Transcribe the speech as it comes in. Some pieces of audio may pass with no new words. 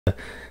I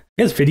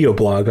guess video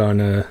blog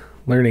on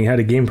learning how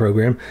to game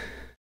program.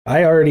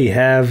 I already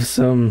have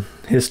some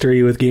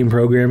history with game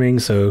programming,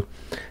 so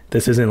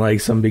this isn't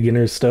like some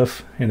beginner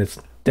stuff, and it's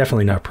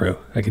definitely not pro.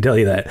 I can tell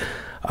you that.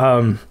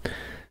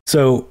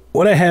 So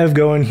what I have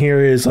going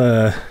here is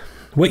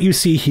what you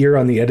see here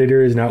on the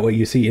editor is not what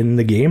you see in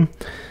the game.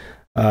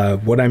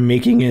 What I'm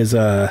making is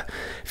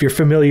if you're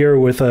familiar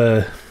with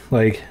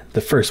like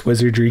the first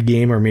Wizardry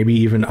game, or maybe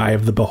even Eye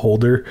of the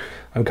Beholder,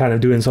 I'm kind of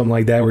doing something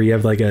like that where you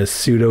have like a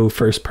pseudo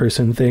first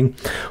person thing.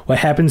 What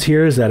happens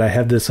here is that I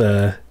have this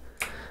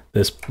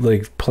this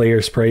like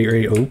player sprite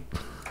right. Oh,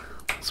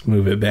 let's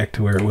move it back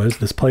to where it was.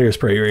 This player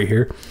sprite right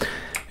here,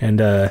 and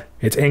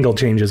its angle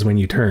changes when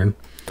you turn,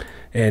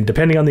 and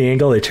depending on the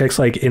angle, it checks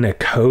like in a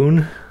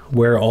cone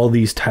where all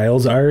these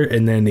tiles are,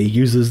 and then it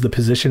uses the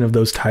position of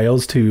those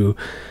tiles to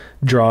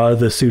draw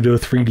the pseudo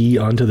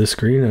 3D onto the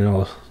screen, and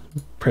I'll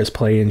press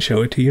play and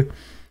show it to you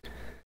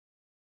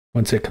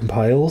once it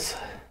compiles.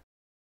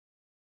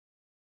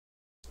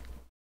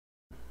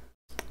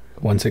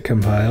 Once it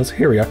compiles,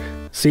 here we are.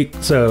 See,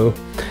 so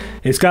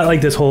it's got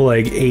like this whole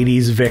like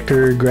 80s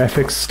vector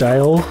graphics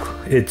style.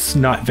 It's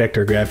not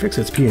vector graphics,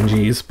 it's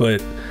PNGs,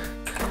 but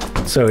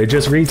so it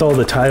just reads all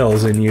the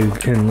tiles and you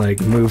can like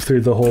move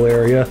through the whole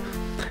area.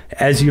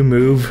 As you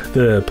move,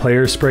 the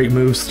player sprite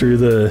moves through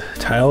the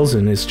tiles,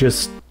 and it's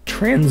just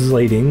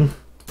translating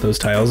those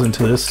tiles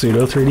into this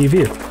pseudo 3D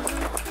view.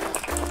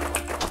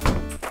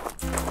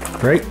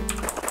 Right?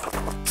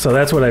 So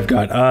that's what I've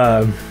got.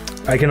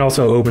 I can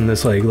also open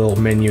this like little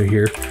menu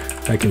here.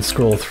 I can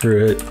scroll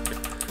through it,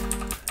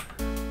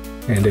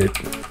 and it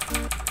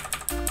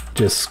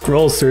just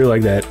scrolls through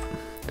like that.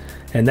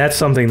 And that's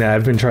something that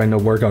I've been trying to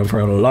work on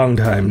for a long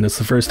time. This is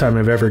the first time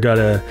I've ever got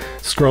a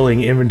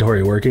scrolling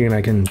inventory working, and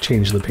I can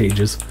change the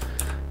pages.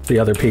 The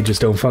other pages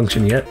don't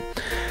function yet.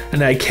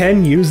 And I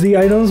can use the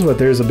items, but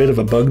there's a bit of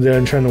a bug that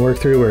I'm trying to work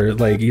through where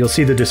like you'll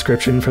see the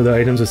description for the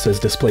items, it says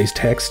displays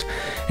text.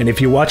 And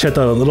if you watch at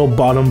the little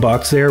bottom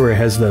box there where it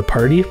has the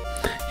party,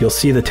 you'll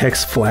see the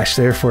text flash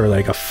there for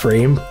like a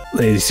frame.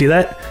 You see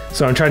that?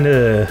 So I'm trying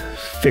to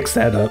fix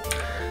that up.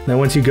 Now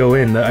once you go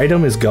in, the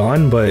item is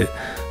gone, but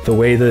the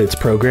way that it's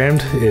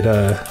programmed, it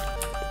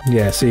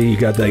yeah, see, you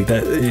got like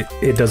that,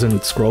 it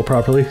doesn't scroll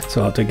properly,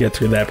 so I'll have to get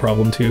through that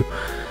problem too.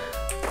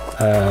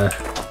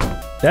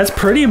 That's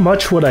pretty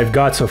much what I've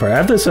got so far. I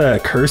have this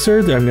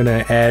cursor that I'm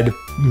gonna add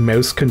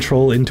mouse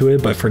control into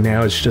it, but for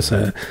now it's just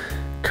a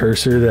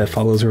cursor that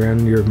follows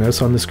around your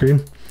mouse on the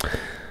screen.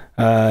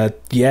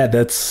 Yeah,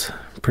 that's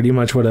pretty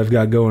much what I've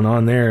got going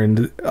on there,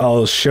 and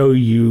I'll show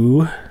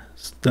you.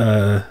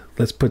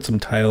 Let's put some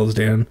tiles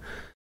down.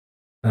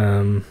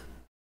 Tile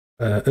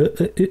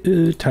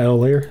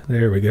layer.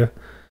 There we go.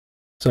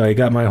 So I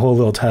got my whole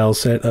little tile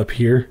set up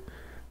here.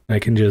 I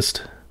can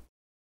just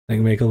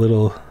like make a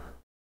little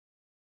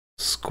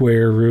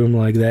square room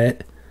like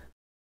that.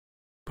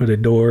 Put a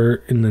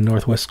door in the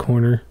northwest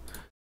corner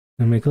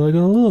and make like a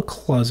little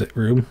closet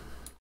room.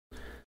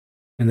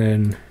 And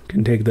then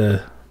can take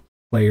the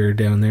layer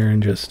down there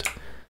and just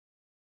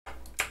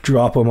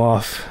drop them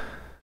off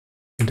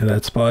into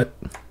that spot.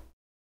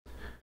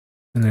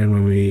 And then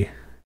when we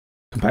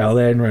compile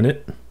that and run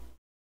it,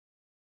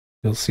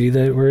 you'll see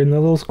that we're in the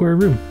little square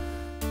room.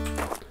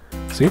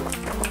 See?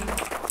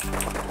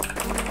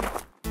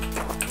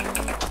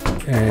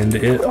 And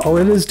all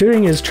it is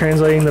doing is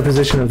translating the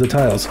position of the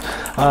tiles.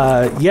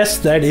 Yes,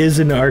 that is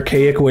an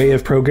archaic way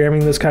of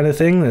programming this kind of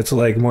thing. That's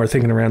like more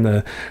thinking around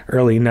the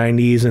early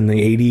 90s and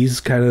the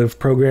 80s kind of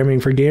programming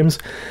for games.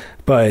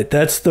 But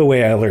that's the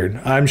way I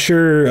learn. I'm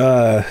sure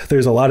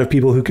there's a lot of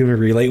people who can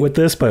relate with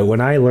this, but when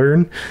I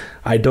learn,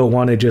 I don't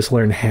want to just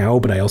learn how,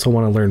 but I also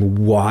want to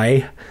learn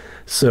why.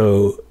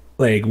 So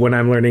like when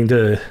I'm learning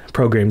to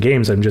program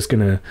games, I'm just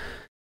going to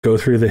go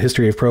through the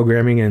history of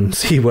programming and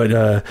see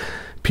what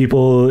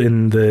people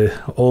in the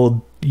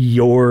old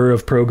yore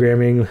of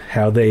programming,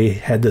 how they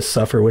had to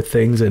suffer with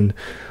things and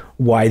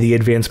why the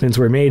advancements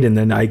were made. And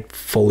then I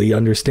fully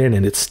understand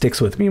and it sticks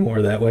with me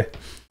more that way.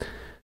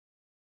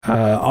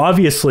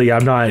 Obviously,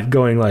 I'm not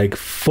going like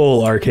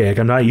full archaic.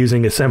 I'm not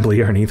using assembly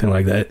or anything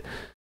like that.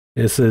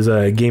 This is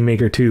Game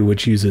Maker 2,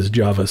 which uses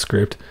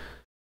JavaScript.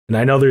 And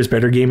I know there's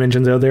better game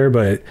engines out there,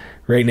 but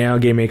right now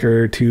Game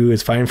Maker 2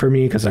 is fine for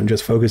me because I'm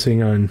just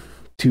focusing on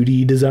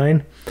 2D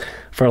design.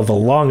 For the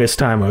longest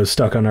time, I was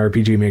stuck on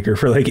RPG Maker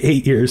for like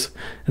 8 years.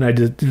 And I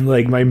did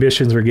like my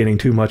ambitions were getting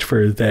too much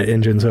for that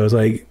engine. So I was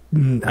like,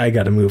 I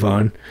got to move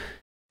on.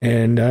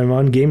 And I'm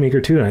on Game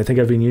Maker 2, and I think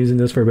I've been using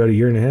this for about a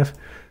year and a half.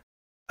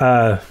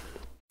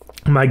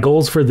 My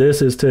goals for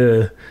this is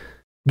to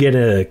get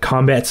a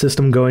combat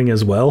system going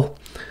as well.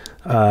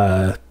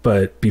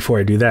 But before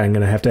I do that, I'm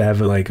going to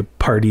have like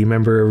party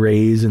member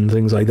arrays and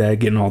things like that,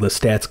 getting all the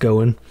stats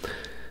going.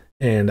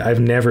 And I've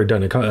never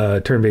done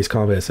a turn-based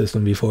combat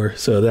system before,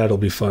 so that'll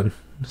be fun.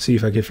 See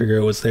if I can figure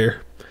out what's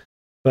there.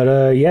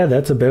 But yeah,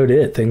 that's about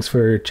it. Thanks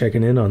for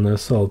checking in on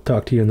this. I'll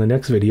talk to you in the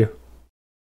next video.